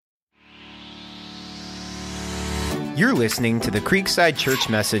You're listening to the Creekside Church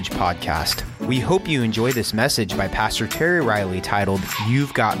Message podcast. We hope you enjoy this message by Pastor Terry Riley titled,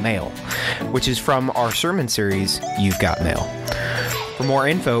 You've Got Mail, which is from our sermon series, You've Got Mail. For more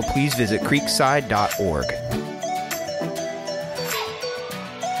info, please visit creekside.org.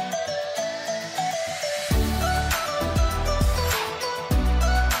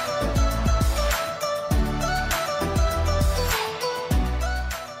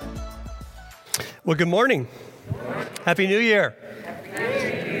 Well, good morning. Happy New Year.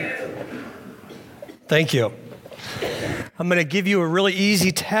 Thank you. I'm going to give you a really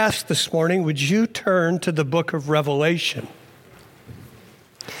easy task this morning. Would you turn to the book of Revelation?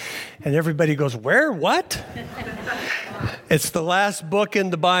 And everybody goes, where? What? It's the last book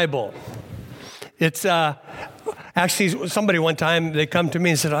in the Bible. It's actually somebody one time, they come to me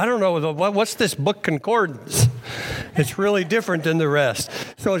and said, I don't know, what's this book concordance? It's really different than the rest.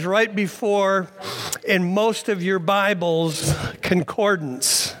 So it's right before, in most of your Bibles,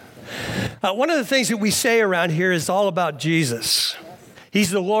 concordance. One of the things that we say around here is all about Jesus.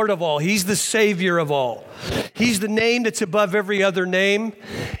 He's the Lord of all. He's the Savior of all. He's the name that's above every other name.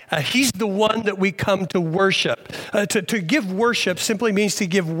 He's the one that we come to worship. To give worship simply means to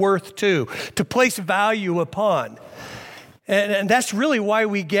give worth to place value upon. And that's really why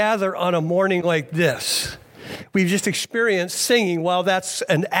we gather on a morning like this. We've just experienced singing. While that's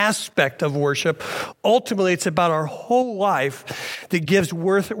an aspect of worship, ultimately it's about our whole life that gives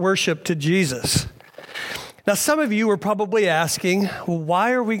worship to Jesus. Now, some of you are probably asking, well,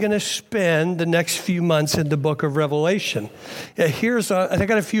 why are we going to spend the next few months in the book of Revelation? I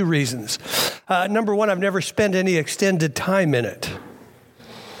got a few reasons. Number one, I've never spent any extended time in it.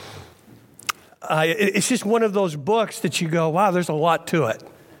 It's just one of those books that you go, wow, there's a lot to it.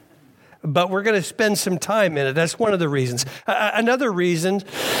 But we're going to spend some time in it. That's one of the reasons. Another reason,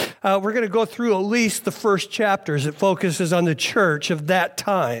 we're going to go through at least the first chapters. It focuses on the church of that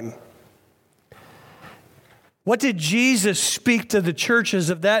time. What did Jesus speak to the churches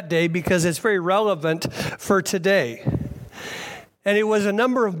of that day? Because it's very relevant for today. And it was a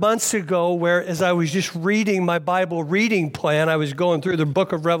number of months ago where, as I was just reading my Bible reading plan, I was going through the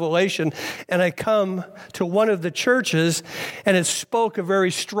book of Revelation, and I come to one of the churches, and it spoke a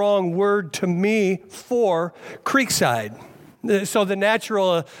very strong word to me for Creekside. So the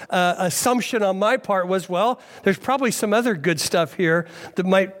natural assumption on my part was, well, there's probably some other good stuff here that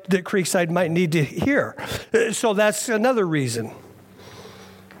Creekside might need to hear. So that's another reason.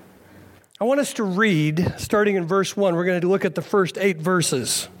 I want us to read, starting in verse 1. We're going to look at the first 8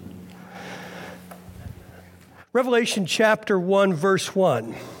 verses. Revelation chapter 1, verse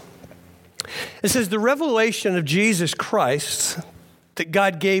 1. It says, the revelation of Jesus Christ that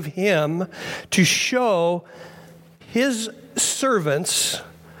God gave him to show his servants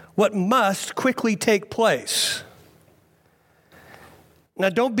what must quickly take place. Now,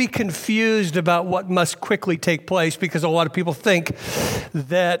 don't be confused about what must quickly take place, because a lot of people think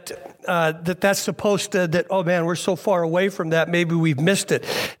that that's supposed to, that, oh man, we're so far away from that, maybe we've missed it.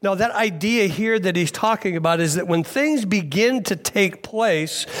 No, that idea here that he's talking about is that when things begin to take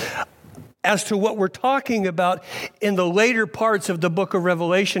place, as to what we're talking about in the later parts of the book of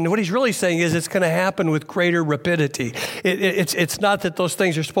Revelation, what he's really saying is it's going to happen with greater rapidity. It's not that those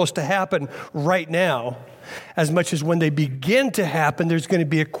things are supposed to happen right now, as much as when they begin to happen, there's going to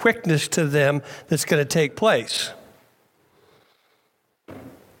be a quickness to them that's going to take place.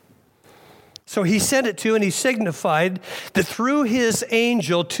 So he sent it to, and he signified that through his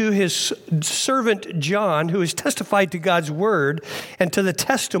angel to his servant John, who has testified to God's word and to the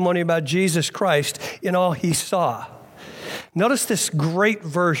testimony about Jesus Christ in all he saw. Notice this great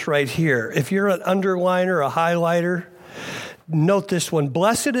verse right here. If you're an underliner, a highlighter, note this one.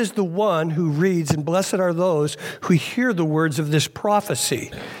 Blessed is the one who reads, and blessed are those who hear the words of this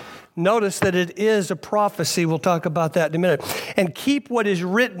prophecy. Notice that it is a prophecy. We'll talk about that in a minute. And keep what is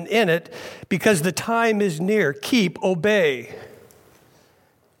written in it, because the time is near. Keep, obey,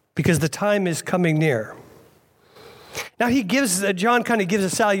 because the time is coming near. Now John kind of gives a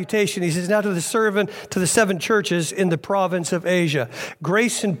salutation. He says, now to the servant, to the 7 churches in the province of Asia,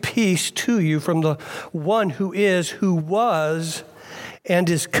 grace and peace to you from the one who is, who was, and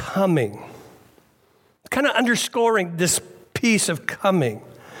is coming. Kind of underscoring this piece of coming.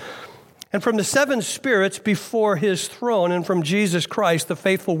 And from the 7 spirits before his throne, and from Jesus Christ, the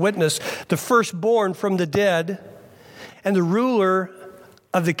faithful witness, the firstborn from the dead, and the ruler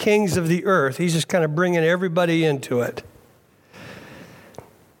of the kings of the earth. He's just kind of bringing everybody into it.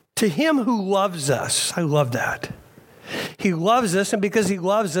 To him who loves us, I love that. He loves us, and because he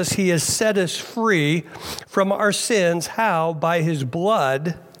loves us, he has set us free from our sins. How? By his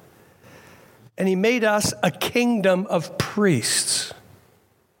blood and he made us a kingdom of priests.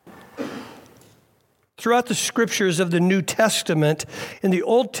 Throughout the scriptures of the New Testament, in the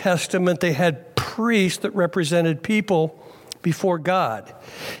Old Testament, they had priests that represented people before God.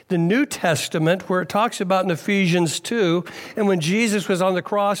 The New Testament, where it talks about in Ephesians 2, and when Jesus was on the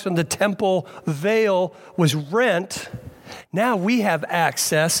cross and the temple veil was rent, now we have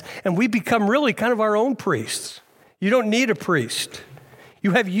access and we become really kind of our own priests. You don't need a priest.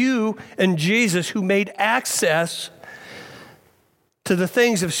 You have you and Jesus who made access to the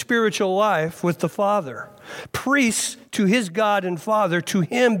things of spiritual life with the Father. Priests to his God and Father, to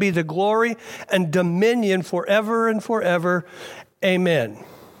him be the glory and dominion forever and forever. Amen.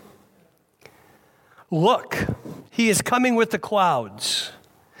 Look, he is coming with the clouds.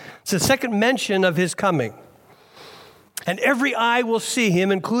 It's the second mention of his coming. And every eye will see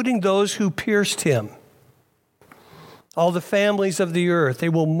him, including those who pierced him. All the families of the earth, they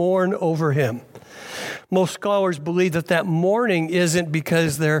will mourn over him. Most scholars believe that mourning isn't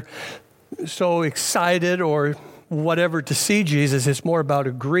because they're so excited or whatever to see Jesus. It's more about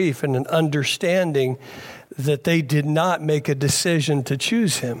a grief and an understanding that they did not make a decision to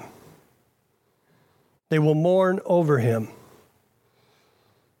choose him. They will mourn over him.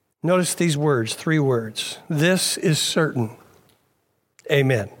 Notice these words, 3 words. This is certain.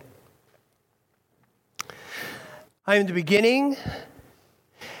 Amen. I am the beginning.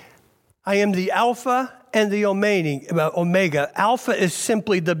 I am the Alpha and the Omega. Alpha is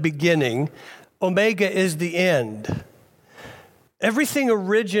simply the beginning. Omega is the end. Everything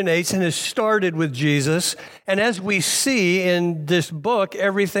originates and has started with Jesus. And as we see in this book,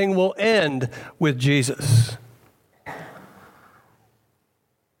 everything will end with Jesus.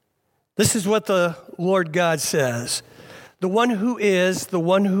 This is what the Lord God says. The one who is, the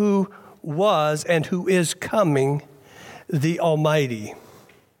one who was, and who is coming, the Almighty.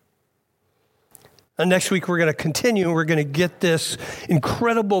 And next week we're going to continue and we're going to get this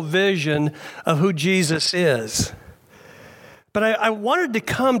incredible vision of who Jesus is. But I wanted to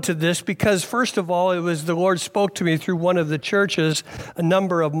come to this because, first of all, it was the Lord spoke to me through one of the churches a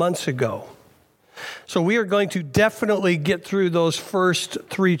number of months ago. So we are going to definitely get through those first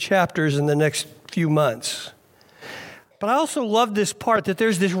 3 chapters in the next few months. But I also love this part that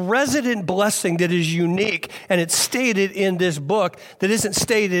there's this resident blessing that is unique, and it's stated in this book that isn't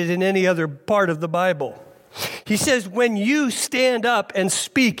stated in any other part of the Bible. He says, when you stand up and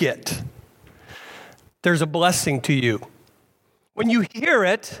speak it, there's a blessing to you. When you hear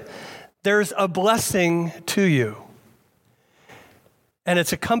it, there's a blessing to you. And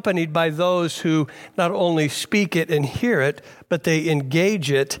it's accompanied by those who not only speak it and hear it, but they engage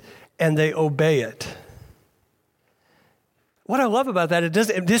it and they obey it. What I love about that,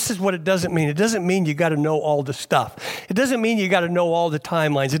 this is what it doesn't mean. It doesn't mean you got to know all the stuff. It doesn't mean you got to know all the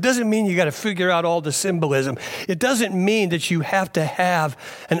timelines. It doesn't mean you got to figure out all the symbolism. It doesn't mean that you have to have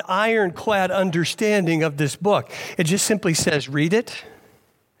an ironclad understanding of this book. It just simply says, read it,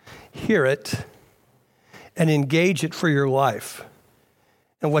 hear it, and engage it for your life.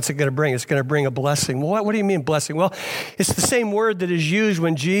 And what's it going to bring? It's going to bring a blessing. Well, what do you mean blessing? Well, it's the same word that is used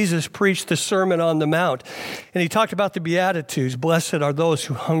when Jesus preached the Sermon on the Mount. And he talked about the Beatitudes. Blessed are those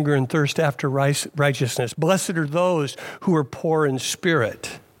who hunger and thirst after righteousness. Blessed are those who are poor in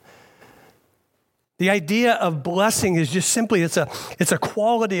spirit. The idea of blessing is just simply, it's a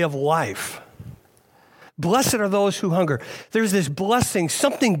quality of life. Blessed are those who hunger. There's this blessing,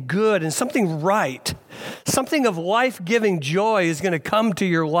 something good and something right, something of life-giving joy is going to come to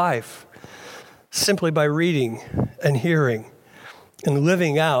your life simply by reading and hearing and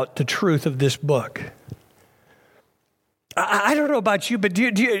living out the truth of this book. I don't know about you, but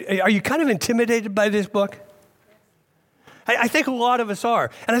are you kind of intimidated by this book? I think a lot of us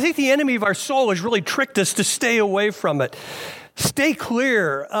are. And I think the enemy of our soul has really tricked us to stay away from it. Stay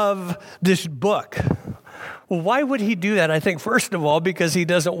clear of this book. Well, why would he do that? I think, first of all, because he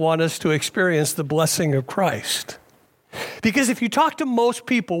doesn't want us to experience the blessing of Christ. Because if you talk to most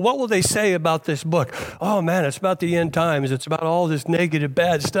people, what will they say about this book? Oh, man, it's about the end times. It's about all this negative,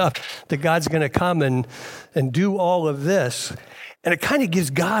 bad stuff that God's going to come and do all of this. And it kind of gives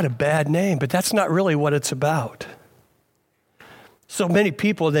God a bad name, but that's not really what it's about. So many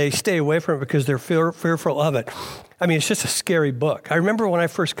people, they stay away from it because they're fearful of it. I mean, it's just a scary book. I remember when I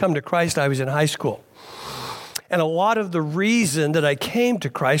first come to Christ, I was in high school. And a lot of the reason that I came to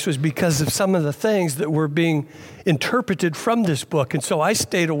Christ was because of some of the things that were being interpreted from this book. And so I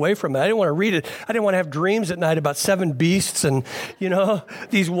stayed away from it. I didn't want to read it. I didn't want to have dreams at night about 7 beasts and,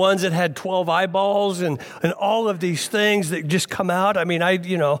 these ones that had 12 eyeballs and all of these things that just come out. I mean,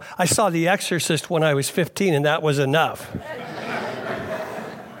 I saw The Exorcist when I was 15 and that was enough.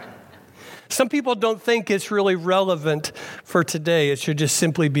 Some people don't think it's really relevant for today. It should just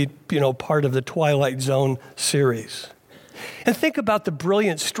simply be, part of the Twilight Zone series. And think about the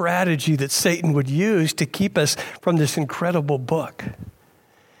brilliant strategy that Satan would use to keep us from this incredible book.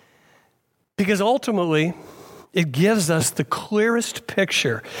 Because ultimately, it gives us the clearest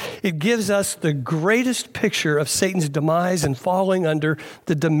picture. It gives us the greatest picture of Satan's demise and falling under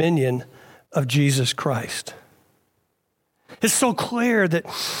the dominion of Jesus Christ. It's so clear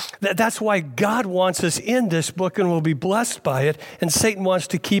that's why God wants us in this book and will be blessed by it, and Satan wants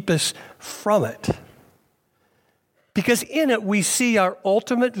to keep us from it. Because in it we see our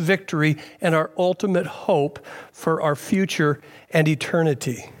ultimate victory and our ultimate hope for our future and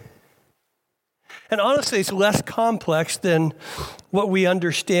eternity. And honestly, it's less complex than what we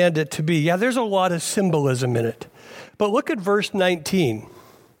understand it to be. Yeah, there's a lot of symbolism in it. But look at verse 19.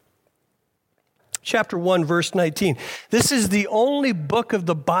 Chapter 1, verse 19. This is the only book of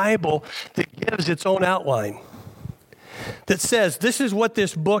the Bible that gives its own outline. That says, this is what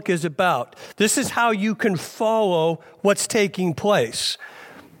this book is about. This is how you can follow what's taking place.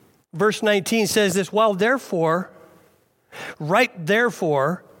 Verse 19 says this, write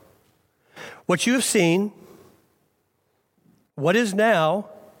therefore, what you have seen, what is now,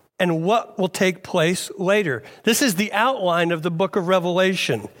 and what will take place later. This is the outline of the book of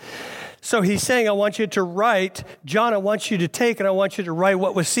Revelation. So he's saying, I want you to write, John, I want you to take, and I want you to write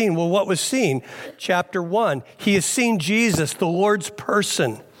what was seen. Well, what was seen? Chapter 1, he has seen Jesus, the Lord's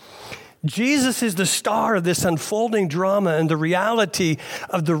person. Jesus is the star of this unfolding drama, and the reality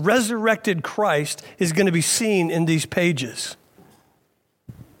of the resurrected Christ is going to be seen in these pages.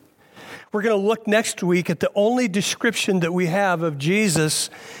 We're going to look next week at the only description that we have of Jesus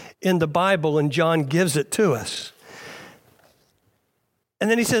in the Bible, and John gives it to us. And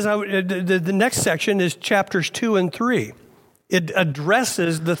then he says, the next section is chapters 2 and 3. It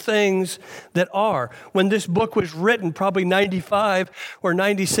addresses the things that are. When this book was written, probably 95 or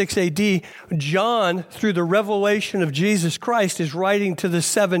 96 AD, John, through the revelation of Jesus Christ, is writing to the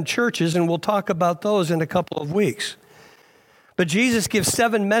 7 churches, and we'll talk about those in a couple of weeks. But Jesus gives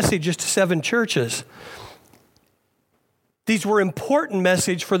 7 messages to 7 churches. These were important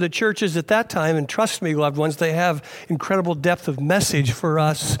messages for the churches at that time, and trust me, loved ones, they have incredible depth of message for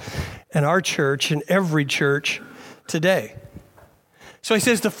us and our church and every church today. So he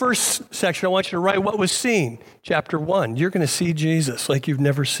says the first section, I want you to write what was seen. Chapter 1, you're going to see Jesus like you've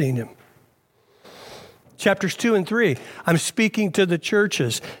never seen him. Chapters 2 and 3, I'm speaking to the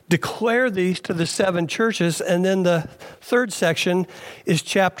churches. Declare these to the 7 churches. And then the third section is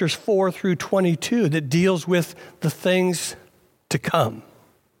chapters 4 through 22 that deals with the things to come.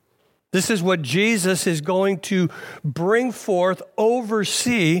 This is what Jesus is going to bring forth,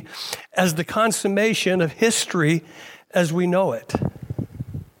 oversee as the consummation of history as we know it.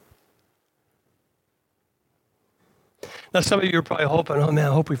 Now, some of you are probably hoping, oh man,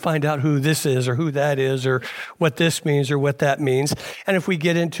 I hope we find out who this is or who that is or what this means or what that means. And if we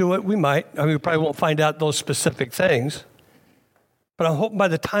get into it, we might. We probably won't find out those specific things. But I'm hoping by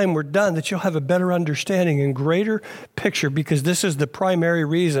the time we're done that you'll have a better understanding and greater picture, because this is the primary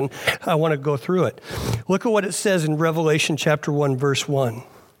reason I want to go through it. Look at what it says in Revelation chapter 1, verse 1.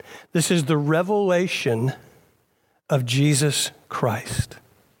 This is the revelation of Jesus Christ.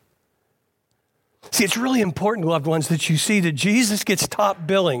 See, it's really important, loved ones, that you see that Jesus gets top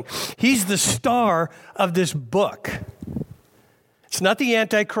billing. He's the star of this book. It's not the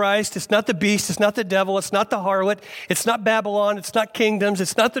Antichrist. It's not the beast. It's not the devil. It's not the harlot. It's not Babylon. It's not kingdoms.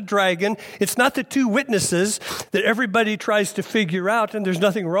 It's not the dragon. It's not the 2 witnesses that everybody tries to figure out, and there's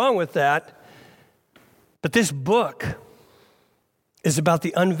nothing wrong with that. But this book is about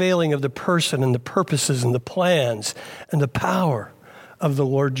the unveiling of the person and the purposes and the plans and the power of the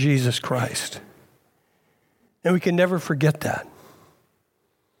Lord Jesus Christ. And we can never forget that.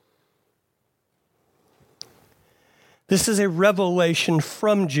 This is a revelation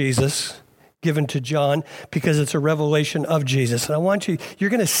from Jesus given to John because it's a revelation of Jesus. And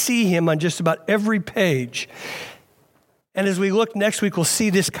you're going to see him on just about every page. And as we look next week, we'll see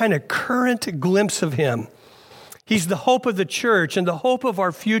this kind of current glimpse of him. He's the hope of the church and the hope of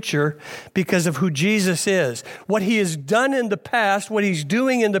our future because of who Jesus is. What he has done in the past, what he's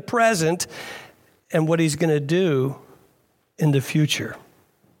doing in the present, and what he's going to do in the future.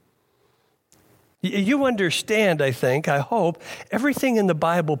 You understand, I think, I hope, everything in the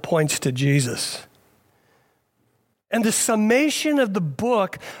Bible points to Jesus. And the summation of the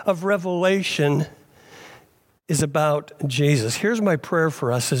book of Revelation is about Jesus. Here's my prayer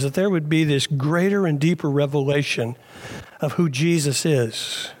for us, is that there would be this greater and deeper revelation of who Jesus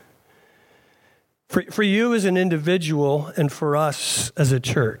is. For you as an individual and for us as a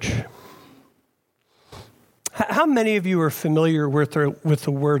church. many of you are familiar with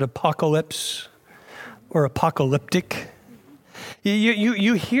the word apocalypse or apocalyptic?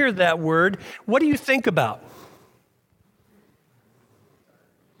 You hear that word. What do you think about?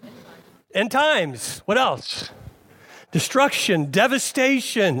 End times. What else? Destruction,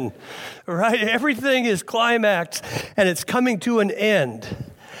 devastation, right? Everything is climaxed and it's coming to an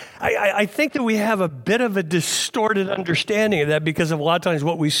end. I think that we have a bit of a distorted understanding of that because of a lot of times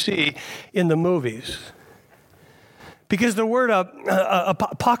what we see in the movies. Because the word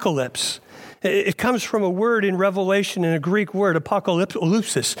apocalypse, it comes from a word in Revelation, in a Greek word,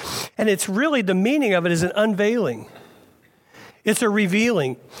 apocalypsis. And it's really, the meaning of it is an unveiling. It's a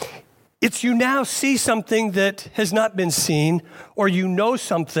revealing. It's you now see something that has not been seen, or you know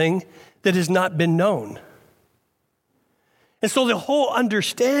something that has not been known. And so the whole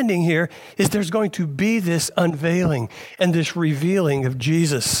understanding here is there's going to be this unveiling and this revealing of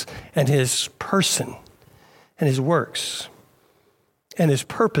Jesus and his person and his works and his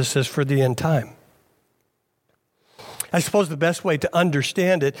purposes for the end time. I suppose the best way to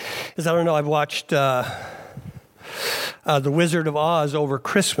understand it is, I don't know, I've watched The Wizard of Oz over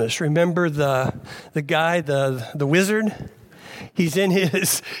Christmas. Remember the guy, the wizard? He's in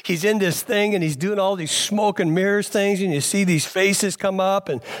this thing and he's doing all these smoke and mirrors things, and you see these faces come up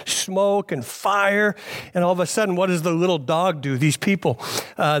and smoke and fire, and all of a sudden, what does the little dog do? These people,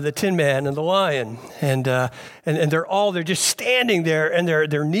 the Tin Man and the Lion, and they're just standing there, and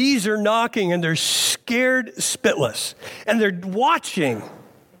their knees are knocking, and they're scared spitless, and they're watching.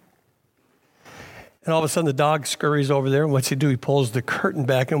 And all of a sudden, the dog scurries over there, and what's he do? He pulls the curtain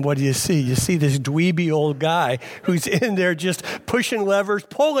back, and what do you see? You see this dweeby old guy who's in there just pushing levers,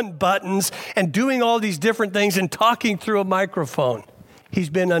 pulling buttons, and doing all these different things and talking through a microphone.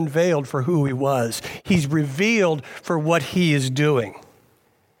 He's been unveiled for who he was. He's revealed for what he is doing.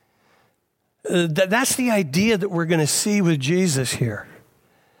 That's the idea that we're going to see with Jesus here.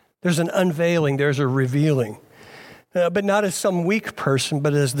 There's an unveiling, there's a revealing. But not as some weak person,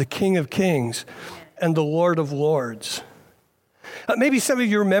 but as the King of Kings and the Lord of Lords. Maybe some of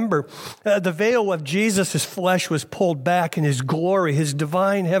you remember the veil of Jesus' flesh was pulled back, and his glory, his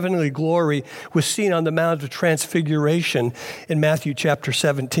divine heavenly glory, was seen on the Mount of Transfiguration in Matthew chapter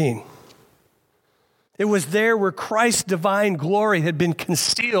 17. It was there where Christ's divine glory had been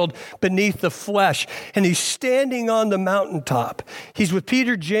concealed beneath the flesh. And he's standing on the mountaintop. He's with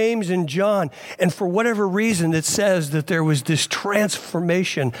Peter, James, and John. And for whatever reason, it says that there was this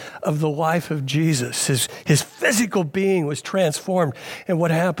transformation of the life of Jesus. His physical being was transformed. And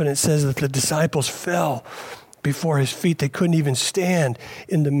what happened? It says that the disciples fell before his feet. They couldn't even stand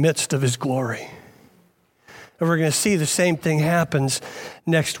in the midst of his glory. And we're going to see the same thing happens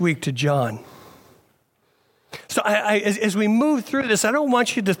next week to John. So as we move through this, I don't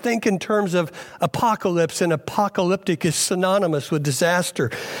want you to think in terms of apocalypse, and apocalyptic is synonymous with disaster,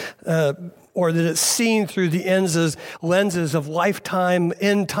 or that it's seen through the lenses of lifetime,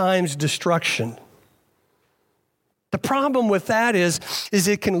 end times destruction. The problem with that is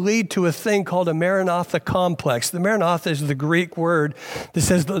it can lead to a thing called a Maranatha complex. The Maranatha is the Greek word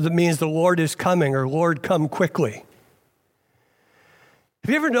that means the Lord is coming, or Lord, come quickly. Have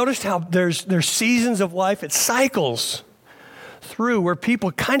you ever noticed how there's seasons of life, it cycles through where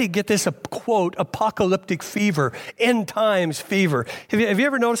people kind of get this, quote, apocalyptic fever, end times fever. Have you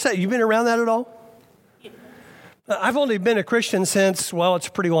ever noticed that? You've been around that at all? I've only been a Christian since, well, it's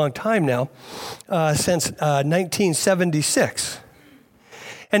a pretty long time now, since 1976.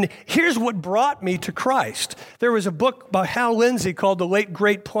 And here's what brought me to Christ. There was a book by Hal Lindsey called The Late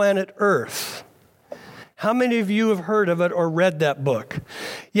Great Planet Earth. How many of you have heard of it or read that book?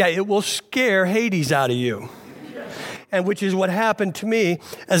 Yeah, it will scare Hades out of you. And which is what happened to me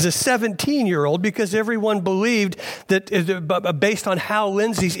as a 17-year-old, because everyone believed that, based on Hal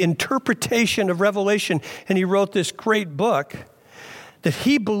Lindsey's interpretation of Revelation, and he wrote this great book, that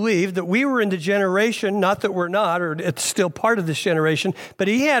he believed that we were in the generation, not that we're not, or it's still part of this generation, but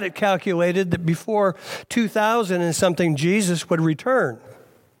he had it calculated that before 2000 and something, Jesus would return.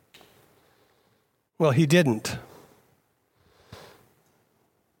 Well, he didn't.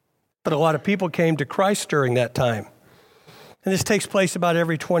 But a lot of people came to Christ during that time. And this takes place about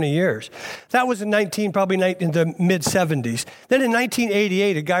every 20 years. That was in the mid-70s. Then in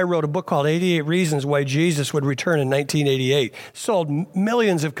 1988, a guy wrote a book called 88 Reasons Why Jesus Would Return in 1988. Sold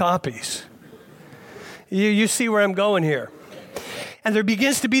millions of copies. You see where I'm going here. And there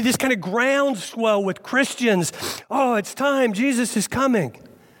begins to be this kind of groundswell with Christians. Oh, it's time. Jesus is coming.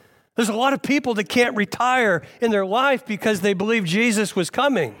 There's a lot of people that can't retire in their life because they believe Jesus was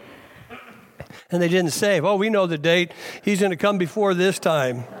coming. And they didn't save. Oh, we know the date. He's going to come before this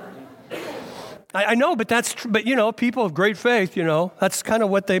time. I know, but you know, people of great faith, you know, that's kind of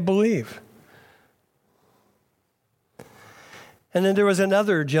what they believe. And then there was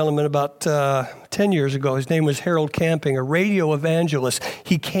another gentleman about 10 years ago. His name was Harold Camping, a radio evangelist.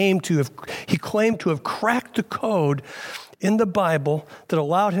 He claimed to have cracked the code in the Bible that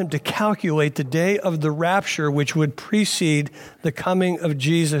allowed him to calculate the day of the rapture, which would precede the coming of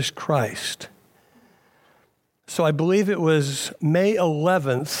Jesus Christ. So I believe it was May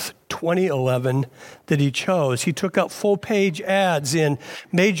 11th, 2011, that he chose. He took out full-page ads in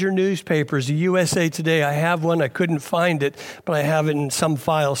major newspapers, the USA Today. I have one. I couldn't find it, but I have it in some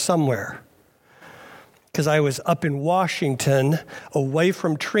file somewhere. Because I was up in Washington, away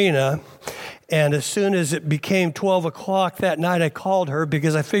from Trina, and as soon as it became 12 o'clock that night, I called her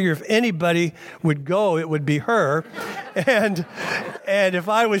because I figured if anybody would go, it would be her. And if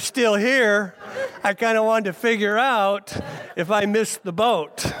I was still here, I kind of wanted to figure out if I missed the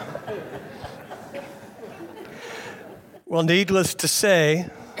boat. Well, needless to say,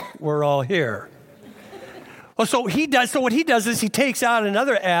 we're all here. Well, so what he does is he takes out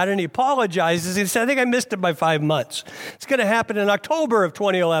another ad and he apologizes. He said, I think I missed it by 5 months. It's going to happen in October of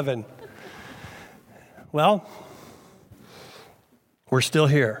 2011. Well, we're still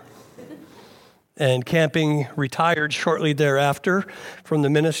here. And Camping retired shortly thereafter from the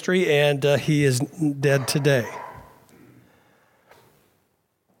ministry, and he is dead today.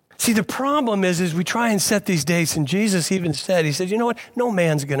 See, the problem is we try and set these dates, and Jesus even said, he said, you know what? No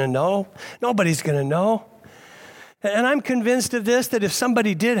man's going to know. Nobody's going to know. And I'm convinced of this, that if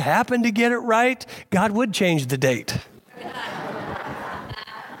somebody did happen to get it right, God would change the date.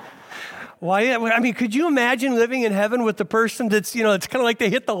 Why? I mean, could you imagine living in heaven with the person that's, you know, it's kind of like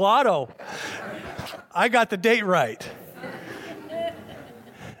they hit the lotto. I got the date right.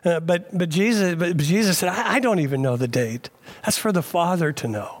 But Jesus said, I don't even know the date. That's for the Father to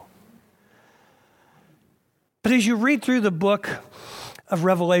know. But as you read through the book of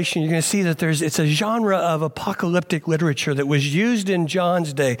Revelation, you're going to see that it's a genre of apocalyptic literature that was used in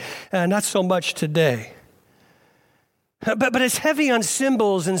John's day, not so much today. But it's heavy on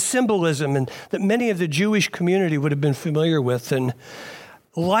symbols and symbolism, and that many of the Jewish community would have been familiar with. And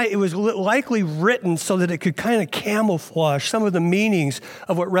it was likely written so that it could kind of camouflage some of the meanings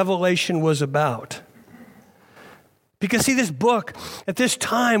of what Revelation was about. Because, see, this book at this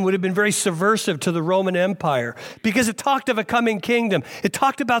time would have been very subversive to the Roman Empire because it talked of a coming kingdom. It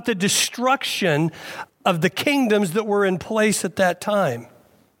talked about the destruction of the kingdoms that were in place at that time.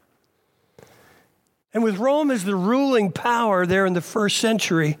 And with Rome as the ruling power there in the first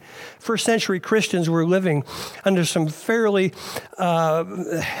century Christians were living under some fairly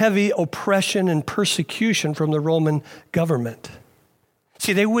heavy oppression and persecution from the Roman government.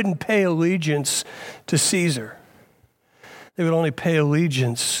 See, they wouldn't pay allegiance to Caesar. They would only pay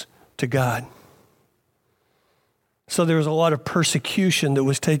allegiance to God. So there was a lot of persecution that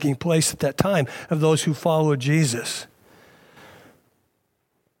was taking place at that time of those who followed Jesus.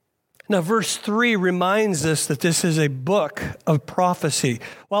 Now, verse 3 reminds us that this is a book of prophecy.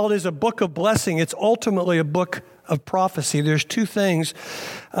 While it is a book of blessing, it's ultimately a book of prophecy. There's two things.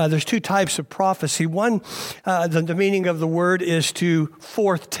 There's two types of prophecy. One, the meaning of the word is to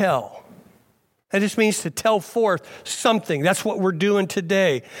foretell. That just means to tell forth something. That's what we're doing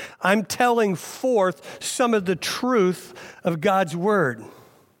today. I'm telling forth some of the truth of God's word.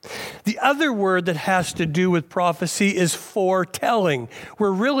 The other word that has to do with prophecy is foretelling,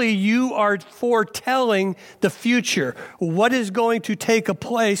 where really you are foretelling the future, what is going to take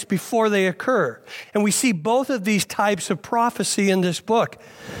place before they occur. And we see both of these types of prophecy in this book.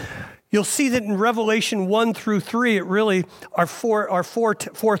 You'll see that in Revelation 1 through 3, it really are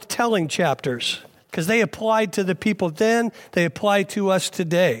foretelling chapters because they applied to the people then, they apply to us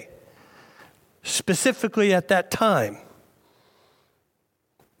today, specifically at that time.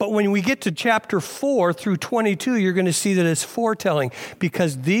 But when we get to chapter 4 through 22, you're going to see that it's foretelling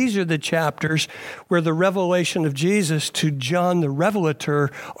because these are the chapters where the revelation of Jesus to John the Revelator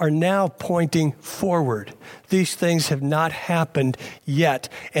are now pointing forward. These things have not happened yet,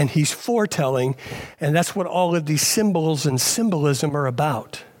 and he's foretelling, and that's what all of these symbols and symbolism are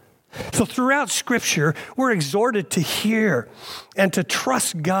about. So throughout Scripture, we're exhorted to hear and to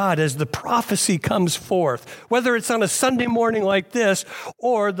trust God as the prophecy comes forth, whether it's on a Sunday morning like this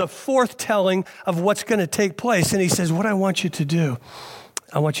or the foretelling of what's going to take place. And he says, what I want you to do,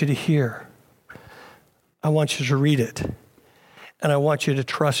 I want you to hear. I want you to read it. And I want you to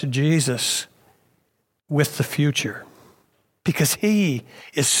trust Jesus with the future because he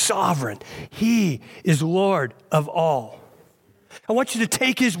is sovereign. He is Lord of all. I want you to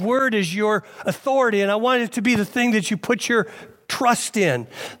take his word as your authority, and I want it to be the thing that you put your trust in.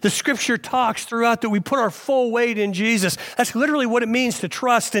 The scripture talks throughout that we put our full weight in Jesus. That's literally what it means to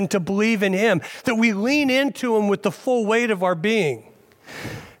trust and to believe in him, that we lean into him with the full weight of our being.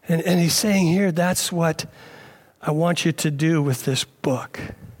 And he's saying here, that's what I want you to do with this book.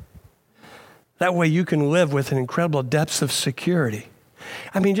 That way you can live with an incredible depth of security.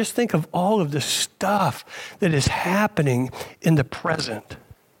 I mean, just think of all of the stuff that is happening in the present.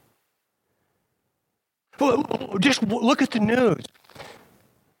 Just look at the news.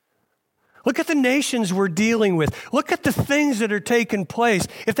 Look at the nations we're dealing with. Look at the things that are taking place.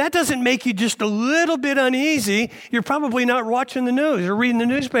 If that doesn't make you just a little bit uneasy, you're probably not watching the news or reading the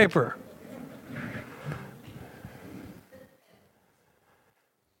newspaper.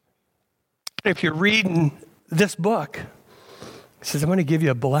 If you're reading this book, it says, I'm going to give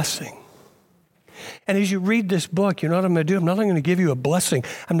you a blessing. And as you read this book, you know what I'm going to do? I'm not only going to give you a blessing.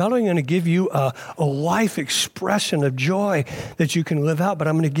 I'm not only going to give you a life expression of joy that you can live out, but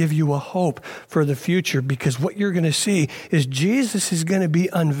I'm going to give you a hope for the future, because what you're going to see is Jesus is going to be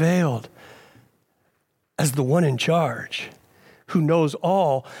unveiled as the one in charge who knows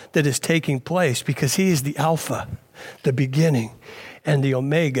all that is taking place, because he is the Alpha, the beginning, and the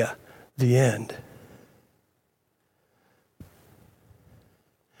Omega, the end.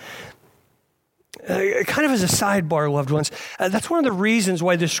 Kind of as a sidebar, loved ones, that's one of the reasons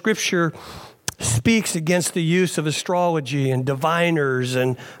why the scripture speaks against the use of astrology and diviners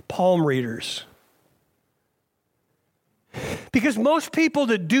and palm readers. Because most people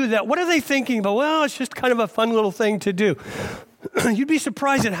that do that, what are they thinking about? Well, it's just kind of a fun little thing to do. You'd be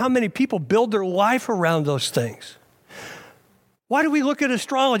surprised at how many people build their life around those things. Why do we look at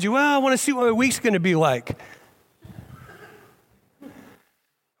astrology? Well, I want to see what my week's going to be like.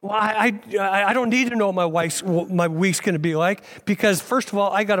 Well, I don't need to know what my week's going to be like, because first of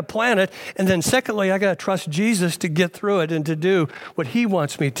all, I got to plan it, and then secondly, I got to trust Jesus to get through it and to do what he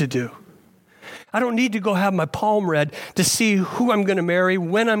wants me to do. I don't need to go have my palm read to see who I'm going to marry,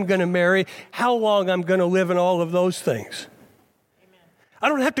 when I'm going to marry, how long I'm going to live, and all of those things. Amen. I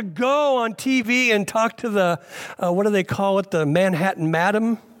don't have to go on TV and talk to the, what do they call it, the Manhattan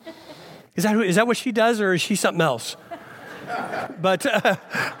Madam? Is that what she does, or is she something else? But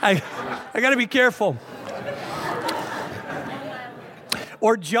I got to be careful.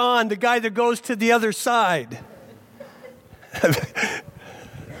 Or John, the guy that goes to the other side.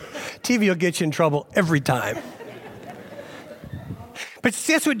 TV will get you in trouble every time. But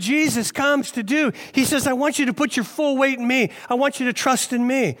see, that's what Jesus comes to do. He says, I want you to put your full weight in me. I want you to trust in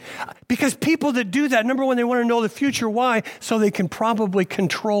me. Because people that do that, number one, they want to know the future. Why? So they can probably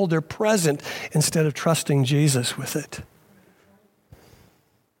control their present instead of trusting Jesus with it.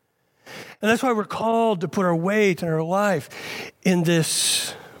 And that's why we're called to put our weight and our life in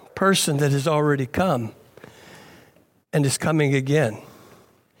this person that has already come and is coming again.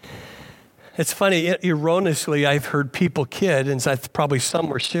 It's funny, erroneously, I've heard people kid, and probably some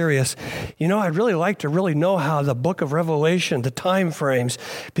were serious. You know, I'd really like to really know how the book of Revelation, the time frames,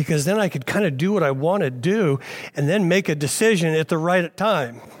 because then I could kind of do what I want to do and then make a decision at the right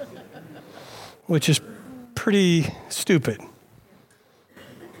time, which is pretty stupid.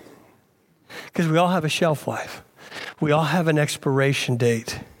 Because we all have a shelf life. We all have an expiration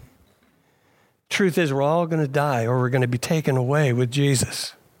date. Truth is, we're all going to die, or we're going to be taken away with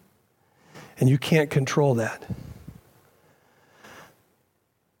Jesus. And you can't control that.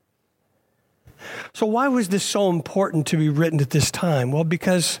 So why was this so important to be written at this time? Well,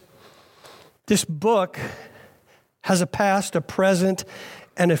 because this book has a past, a present,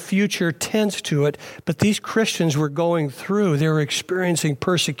 and a future tense to it, but these Christians were going through, they were experiencing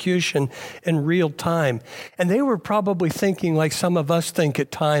persecution in real time. And they were probably thinking like some of us think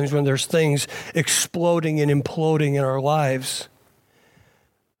at times when there's things exploding and imploding in our lives.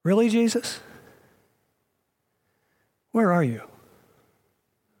 Really, Jesus? Where are you?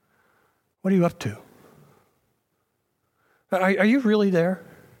 What are you up to? Are you really there?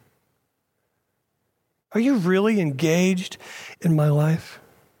 Are you really engaged in my life?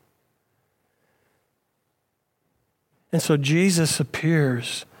 And so Jesus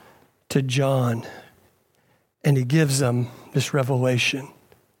appears to John, and he gives them this revelation.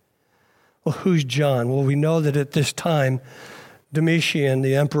 Well, who's John? Well, we know that at this time, Domitian,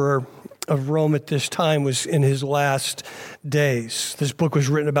 the emperor of Rome at this time, was in his last days. This book was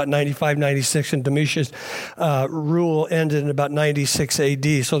written about 95, 96, and Domitian's rule ended in about 96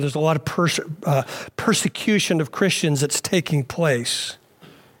 AD. So there's a lot of persecution of Christians that's taking place.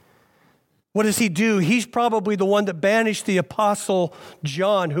 What does he do? He's probably the one that banished the apostle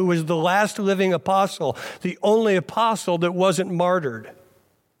John, who was the last living apostle, the only apostle that wasn't martyred.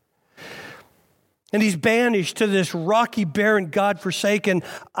 And he's banished to this rocky, barren, God-forsaken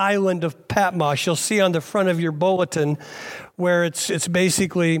island of Patmos. You'll see on the front of your bulletin where it's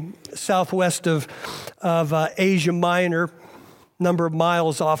basically southwest of Asia Minor, number of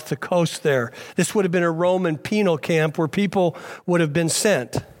miles off the coast there. This would have been a Roman penal camp where people would have been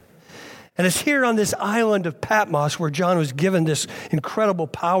sent. And it's here on this island of Patmos where John was given this incredible,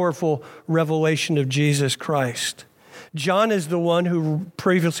 powerful revelation of Jesus Christ. John is the one who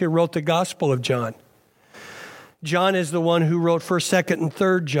previously wrote the Gospel of John. John is the one who wrote 1st, 2nd, and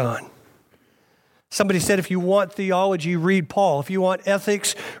 3rd John. Somebody said if you want theology, read Paul. If you want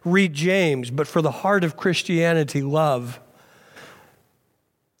ethics, read James. But for the heart of Christianity, love,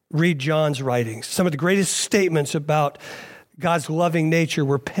 read John's writings. Some of the greatest statements about God's loving nature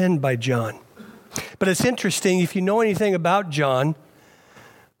were penned by John. But it's interesting, if you know anything about John,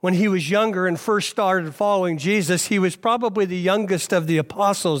 when he was younger and first started following Jesus, he was probably the youngest of the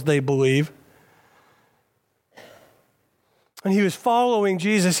apostles, they believe. When he was following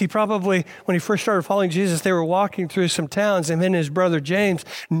Jesus, when he first started following Jesus, they were walking through some towns, and then his brother James,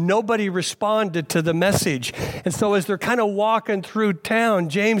 nobody responded to the message. And so as they're kind of walking through town,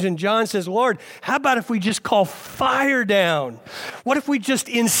 James and John says, Lord, how about if we just call fire down? What if we just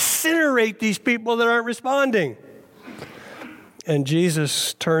incinerate these people that aren't responding? And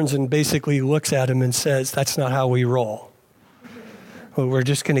Jesus turns and basically looks at him and says, that's not how we roll. Well, we're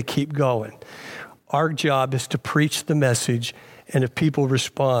just going to keep going. Our job is to preach the message, and if people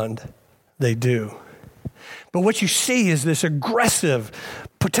respond, they do. But what you see is this aggressive,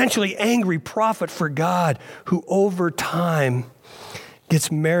 potentially angry prophet for God who over time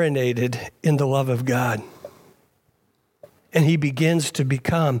gets marinated in the love of God. And he begins to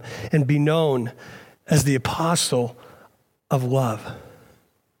become and be known as the apostle of love.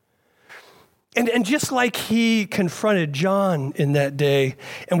 And just like he confronted John in that day,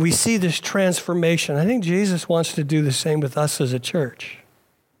 and we see this transformation, I think Jesus wants to do the same with us as a church.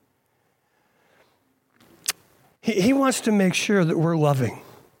 He wants to make sure that we're loving.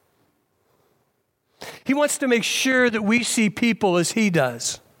 He wants to make sure that we see people as he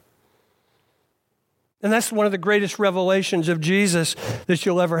does. And that's one of the greatest revelations of Jesus that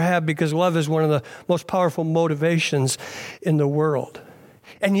you'll ever have, because love is one of the most powerful motivations in the world.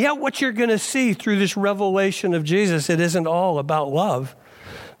 And yet what you're going to see through this revelation of Jesus, it isn't all about love.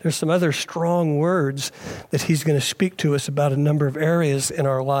 There's some other strong words that he's going to speak to us about a number of areas in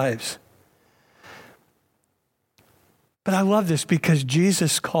our lives. But I love this because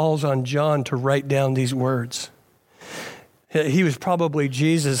Jesus calls on John to write down these words. He was probably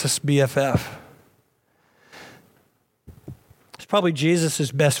Jesus' BFF. Probably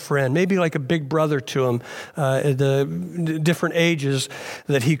Jesus' best friend, maybe like a big brother to him, at the different ages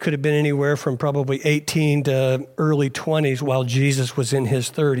that he could have been anywhere from probably 18 to early 20s while Jesus was in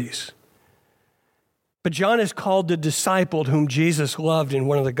his 30s. But John is called the disciple whom Jesus loved in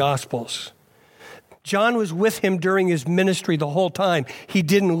one of the Gospels. John was with him during his ministry the whole time. He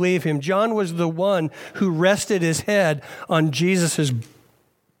didn't leave him. John was the one who rested his head on Jesus'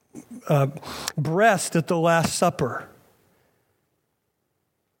 breast at the Last Supper.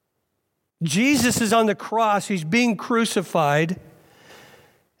 Jesus is on the cross. He's being crucified.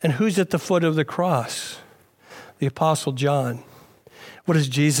 And who's at the foot of the cross? The Apostle John. What does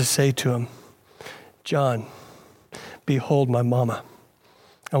Jesus say to him? John, behold my mama.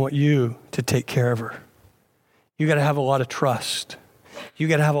 I want you to take care of her. You got to have a lot of trust. You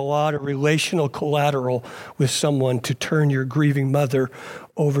got to have a lot of relational collateral with someone to turn your grieving mother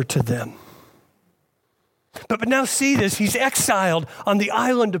over to them. But now see this, he's exiled on the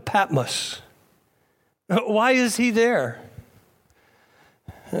island of Patmos. Why is he there?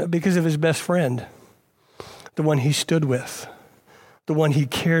 Because of his best friend, the one he stood with, the one he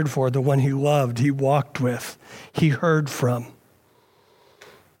cared for, the one he loved, he walked with, he heard from,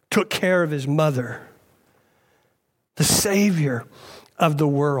 took care of his mother, the Savior of the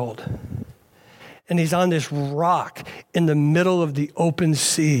world. And he's on this rock in the middle of the open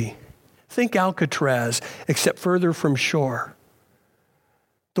sea. Think Alcatraz, except further from shore.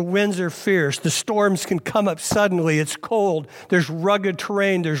 The winds are fierce. The storms can come up suddenly. It's cold. There's rugged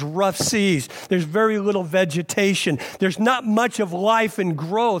terrain. There's rough seas. There's very little vegetation. There's not much of life and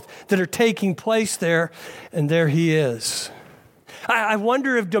growth that are taking place there. And there he is. I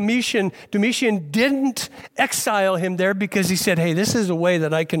wonder if Domitian didn't exile him there because he said, hey, this is a way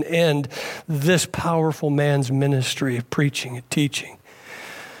that I can end this powerful man's ministry of preaching and teaching.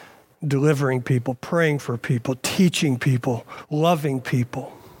 Delivering people, praying for people, teaching people, loving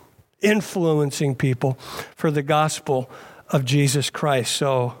people, influencing people for the gospel of Jesus Christ.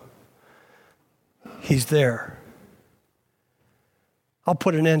 So he's there. I'll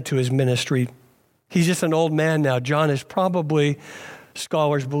put an end to his ministry He's just an old man now. John is probably,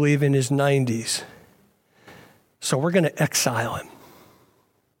 scholars believe, in his 90s. So we're going to exile him.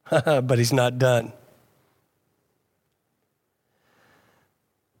 But he's not done.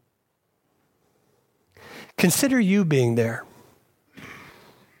 Consider you being there.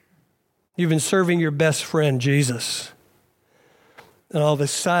 You've been serving your best friend, Jesus. And all of a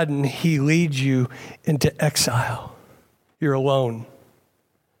sudden, he leads you into exile. You're alone.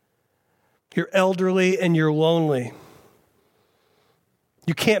 You're elderly and you're lonely.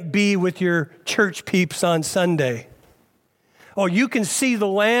 You can't be with your church peeps on Sunday. Oh, you can see the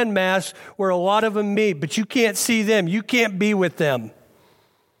landmass where a lot of them meet, but you can't see them. You can't be with them.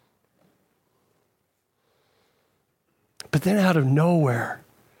 But then out of nowhere,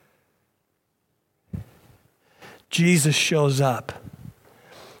 Jesus shows up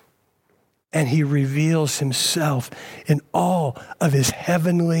and he reveals himself in all of his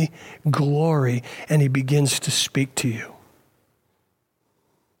heavenly glory, and he begins to speak to you.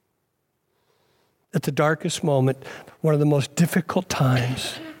 At the darkest moment, one of the most difficult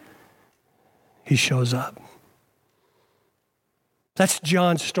times, he shows up. That's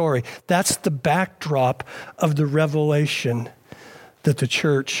John's story. That's the backdrop of the revelation that the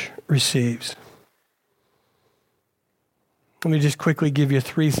church receives. Let me just quickly give you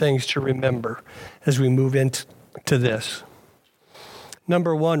 3 things to remember as we move into this.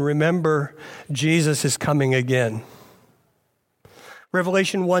 Number 1, remember Jesus is coming again.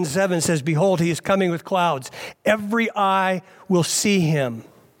 Revelation 1:7 says, "Behold, he is coming with clouds. Every eye will see him,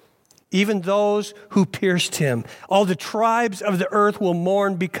 even those who pierced him. All the tribes of the earth will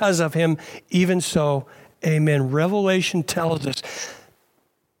mourn because of him. Even so, amen." Revelation tells us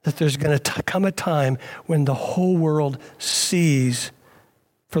that there's going to come a time when the whole world sees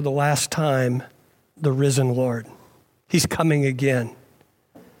for the last time the risen Lord. He's coming again.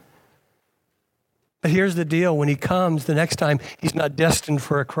 But here's the deal. When he comes the next time, he's not destined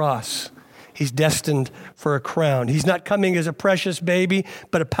for a cross. He's destined for a crown. He's not coming as a precious baby,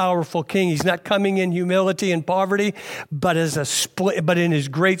 but a powerful king. He's not coming in humility and poverty, but but in his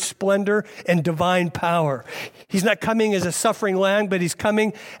great splendor and divine power. He's not coming as a suffering lamb, but he's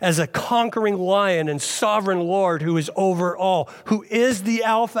coming as a conquering lion and sovereign Lord who is over all, who is the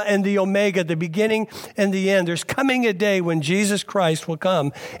Alpha and the Omega, the beginning and the end. There's coming a day when Jesus Christ will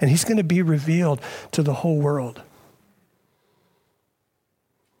come, and he's going to be revealed to the whole world.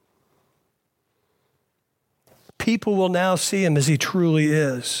 People will now see him as he truly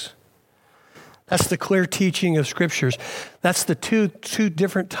is. That's the clear teaching of Scriptures. That's the two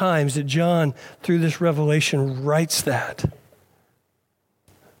different times that John, through this revelation, writes that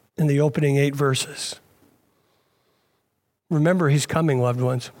in the opening 8 verses. Remember, he's coming, loved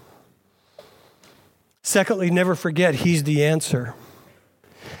ones. Secondly, never forget, he's the answer.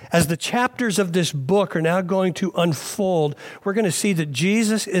 As the chapters of this book are now going to unfold, we're going to see that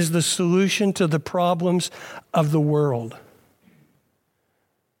Jesus is the solution to the problems of the world.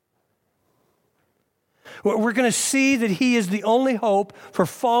 We're going to see that he is the only hope for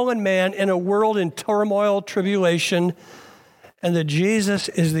fallen man in a world in turmoil, tribulation, and that Jesus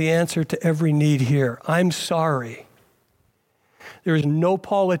is the answer to every need here. I'm sorry. There is no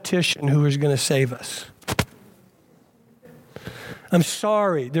politician who is going to save us. I'm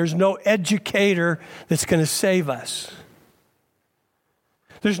sorry, there's no educator that's going to save us.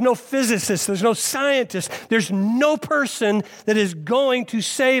 There's no physicist, there's no scientist, there's no person that is going to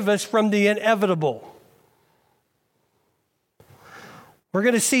save us from the inevitable. We're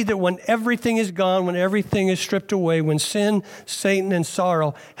going to see that when everything is gone, when everything is stripped away, when sin, Satan, and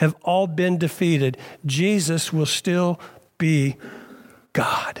sorrow have all been defeated, Jesus will still be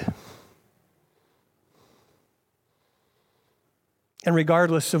God. And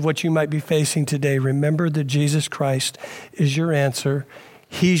regardless of what you might be facing today, remember that Jesus Christ is your answer.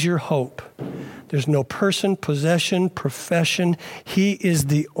 He's your hope. There's no person, possession, profession. He is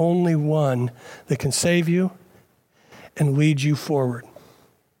the only one that can save you and lead you forward.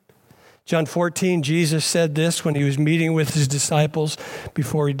 John 14, Jesus said this when he was meeting with his disciples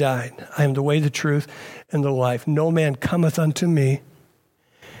before he died. "I am the way, the truth, and the life. No man cometh unto me,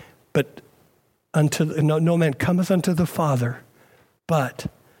 no man cometh unto the Father, but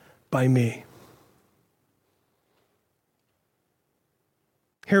by me."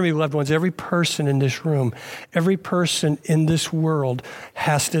 Hear me, loved ones. Every person in this room, every person in this world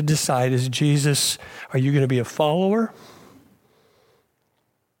has to decide, is Jesus, are you going to be a follower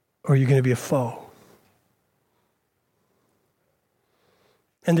or are you going to be a foe?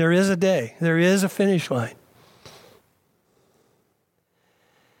 And there is a day, there is a finish line.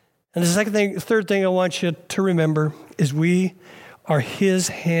 And the third thing I want you to remember is we are his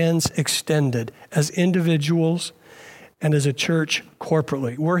hands extended as individuals and as a church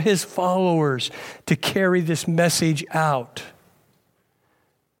corporately. We're his followers to carry this message out.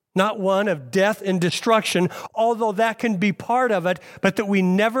 Not one of death and destruction, although that can be part of it, but that we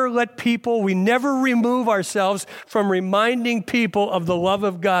never remove ourselves from reminding people of the love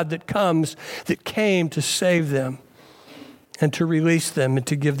of God that came to save them and to release them and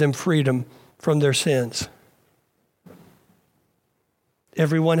to give them freedom from their sins.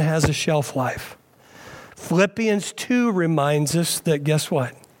 Everyone has a shelf life. Philippians 2 reminds us that, guess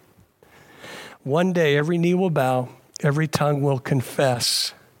what? One day every knee will bow, every tongue will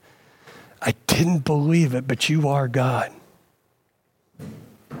confess. I didn't believe it, but you are God.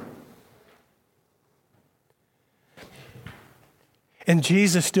 And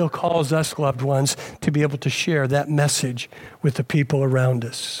Jesus still calls us, loved ones, to be able to share that message with the people around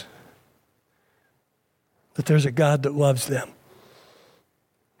us. That there's a God that loves them.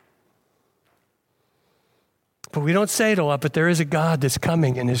 But we don't say it a lot, but there is a God that's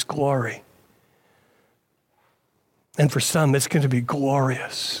coming in his glory. And for some, it's going to be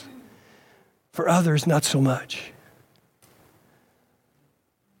glorious. For others, not so much.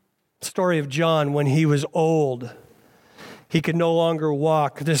 Story of John when he was old. He could no longer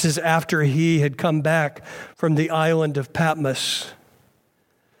walk. This is after he had come back from the island of Patmos.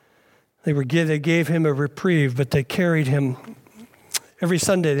 They gave him a reprieve, but they carried him. Every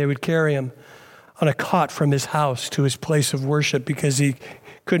Sunday they would carry him on a cot from his house to his place of worship because he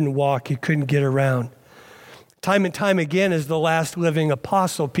couldn't walk, he couldn't get around. Time and time again, as the last living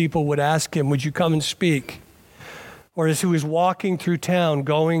apostle, people would ask him, would you come and speak? Or as he was walking through town,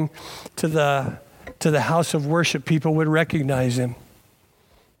 going to the house of worship, people would recognize him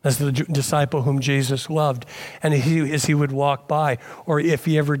as the disciple whom Jesus loved. And as he would walk by, or if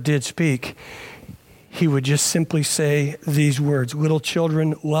he ever did speak, he would just simply say these words, little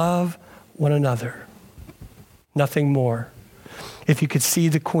children, love one another. Nothing more. If you could see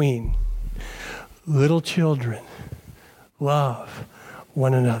the Queen, little children, love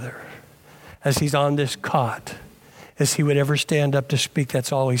one another. As he's on this cot, as he would ever stand up to speak,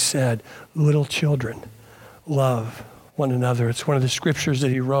 that's all he said. Little children, love one another. It's one of the scriptures that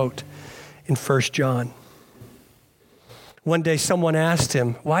he wrote in 1 John. One day someone asked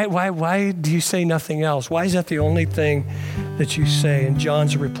him, why do you say nothing else? Why is that the only thing that you say? And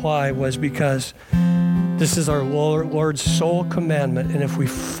John's reply was, because this is our Lord's sole commandment, and if we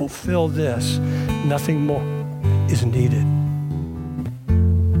fulfill this, nothing more is needed.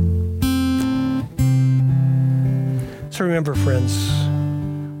 So remember, friends,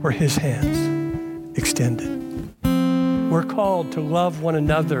 we're his hands extended. We're called to love one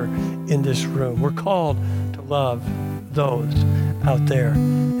another in this room. We're called to love those out there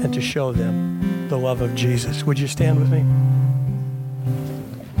and to show them the love of Jesus. Would you stand with me?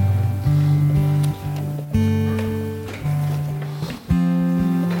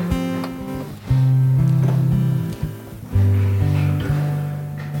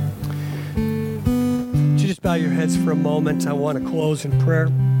 Would you just bow your heads for a moment? I want to close in prayer.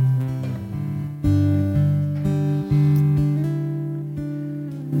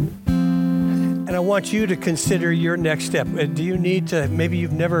 And I want you to consider your next step. Do you need to, maybe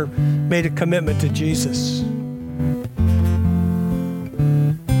you've never made a commitment to Jesus.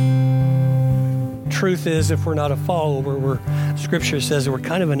 Truth is, if we're not a follower, Scripture says we're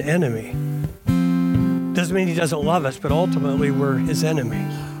kind of an enemy. Doesn't mean he doesn't love us, but ultimately we're his enemy.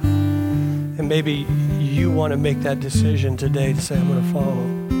 And maybe you want to make that decision today to say, I'm going to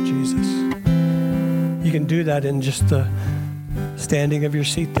follow Jesus. You can do that in just the standing of your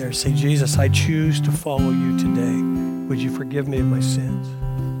seat there. Say, Jesus, I choose to follow you today. Would you forgive me of my sins?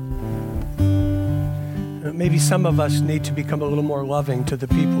 And maybe some of us need to become a little more loving to the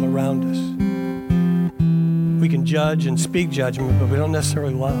people around us. We can judge and speak judgment, but we don't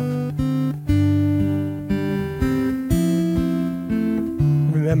necessarily love.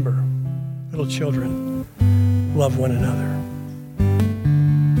 Remember, little children, love one another.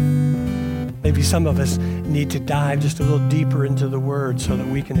 Maybe some of us need to dive just a little deeper into the Word so that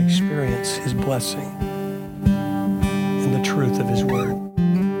we can experience his blessing and the truth of his Word.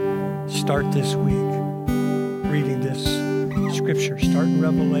 Start this week reading this Scripture. Start in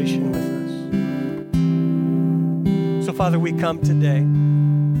Revelation with us. So, Father, we come today.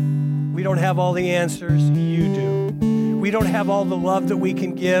 We don't have all the answers. You do. We don't have all the love that we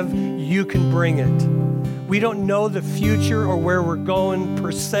can give. You can bring it. We don't know the future or where we're going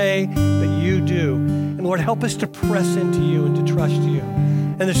per se, but you do. And Lord, help us to press into you and to trust you.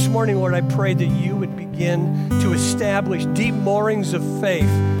 And this morning, Lord, I pray that you would begin to establish deep moorings of faith,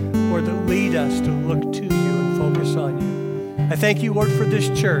 Lord, that lead us to look to you and focus on you. I thank you, Lord, for this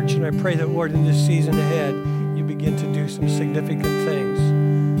church, and I pray that, Lord, in this season ahead, you begin to do some significant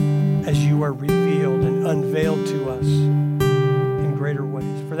things as you are revealed and unveiled to us in greater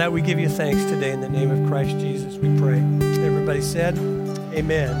ways. For that, we give you thanks today in the name of Christ Jesus, we pray. Everybody said,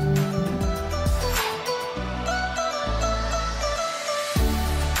 amen.